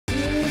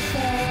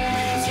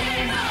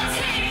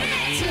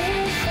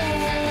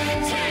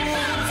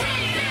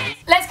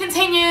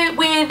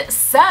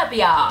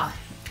Serbia.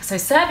 So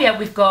Serbia,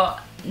 we've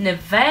got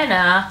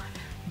Neven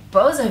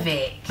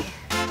Božović.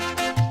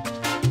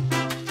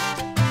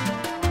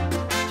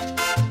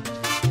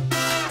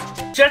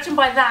 Judging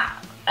by that,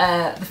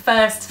 the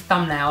first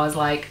thumbnail, I was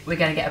like, we're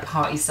gonna get a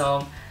party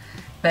song.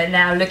 But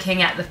now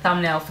looking at the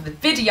thumbnail for the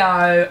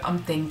video, I'm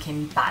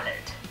thinking ballad.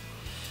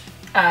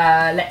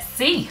 Let's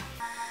see.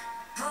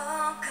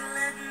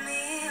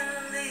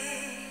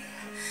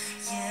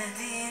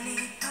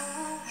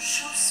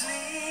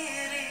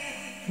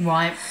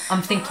 Right,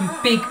 I'm thinking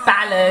big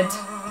ballad.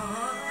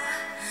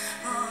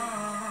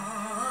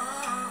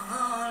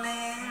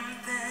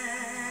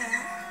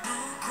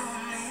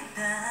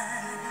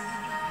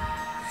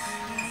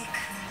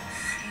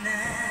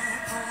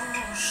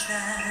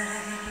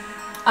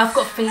 I've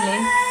got a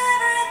feeling.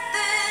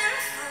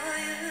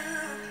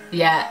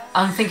 Yeah,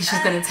 I'm thinking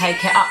she's going to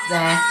take it up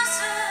there.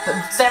 But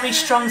very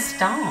strong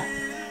start.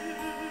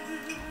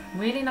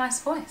 Really nice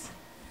voice.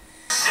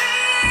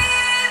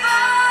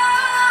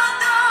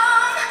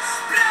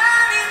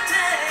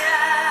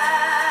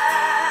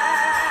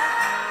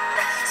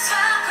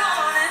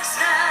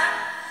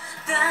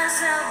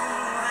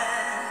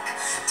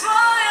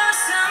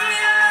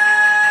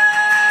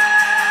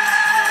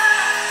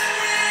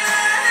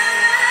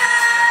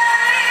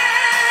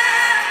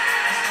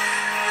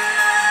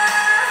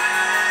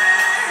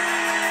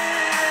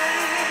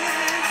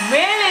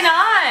 Really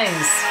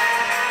nice.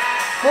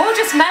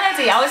 Gorgeous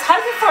melody. I was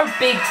hoping for a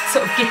big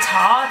sort of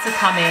guitar to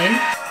come in.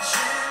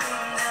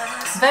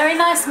 Very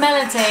nice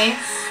melody.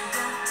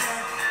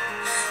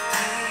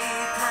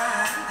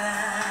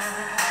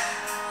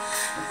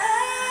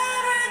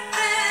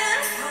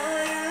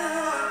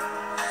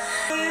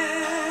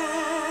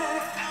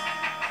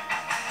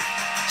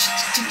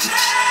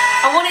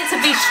 I want it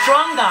to be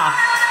stronger.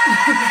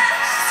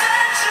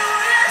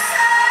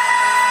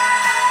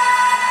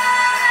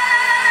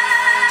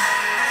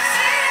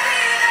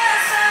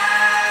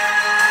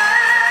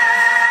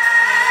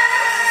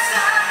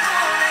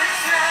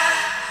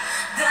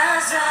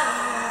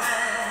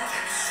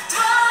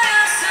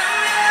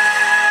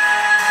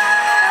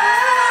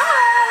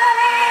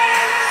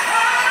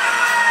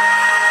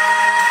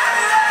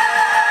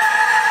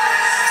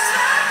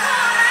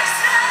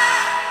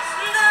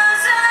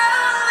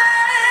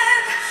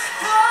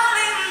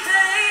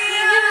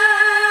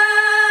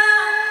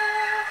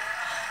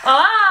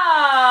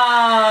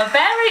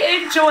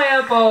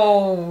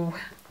 Enjoyable.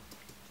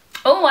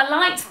 Oh, I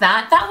liked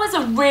that. That was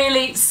a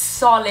really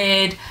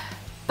solid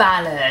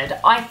ballad.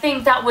 I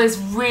think that was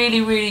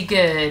really, really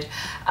good.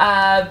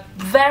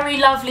 Very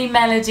lovely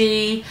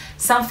melody,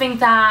 something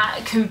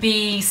that can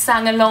be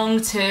sang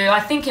along to. I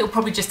think it'll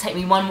probably just take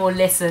me one more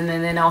listen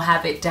and then I'll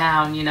have it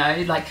down, you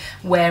know, like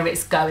where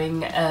it's going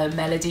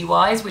melody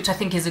wise, which I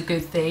think is a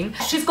good thing.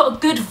 She's got a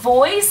good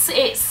voice.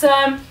 It's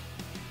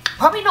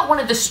probably not one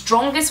of the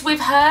strongest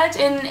we've heard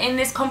in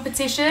this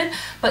competition,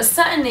 but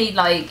certainly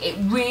like it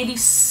really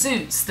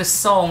suits the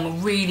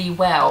song really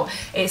well.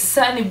 It's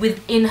certainly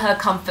within her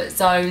comfort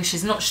zone.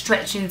 She's not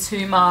stretching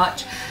too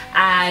much,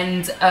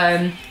 and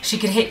she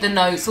could hit the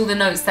notes, all the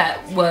notes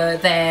that were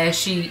there,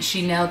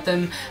 she nailed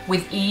them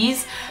with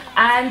ease.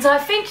 And I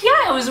think,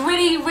 yeah, it was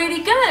really,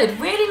 really good.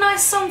 Really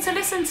nice song to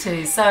listen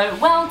to. So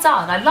well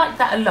done. I like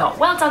that a lot.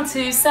 Well done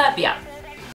to Serbia.